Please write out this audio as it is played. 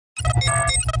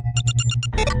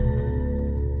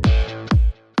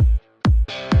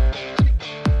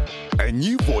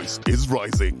voice is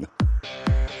rising.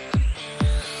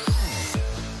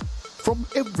 From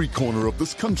every corner of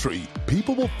this country,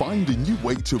 people will find a new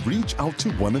way to reach out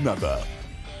to one another.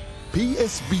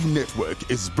 PSB Network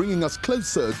is bringing us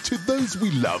closer to those we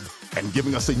love and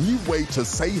giving us a new way to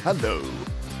say hello.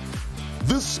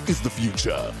 This is the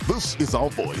future. This is our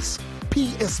voice.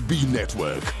 PSB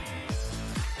Network.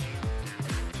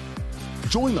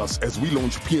 Join us as we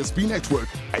launch PSB Network,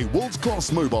 a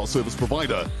world-class mobile service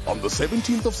provider, on the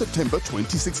 17th of September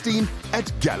 2016 at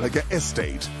Gallagher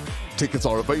Estate. Tickets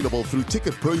are available through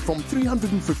Ticket Pro from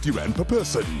 350 Rand per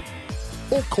person.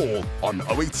 Or call on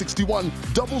 0861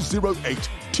 008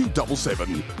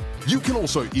 277. You can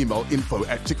also email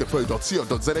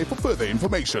info@ticketpro.co.za for further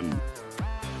information.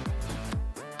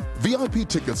 VIP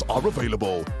tickets are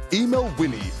available. Email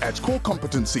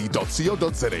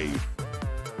winnie@corecompetency.co.za.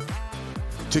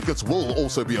 Tickets will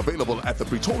also be available at the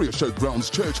Pretoria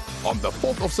Showgrounds Church on the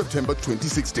 4th of September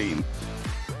 2016.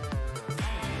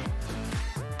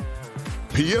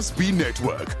 PSB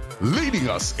Network, leading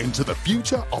us into the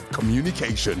future of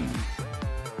communication.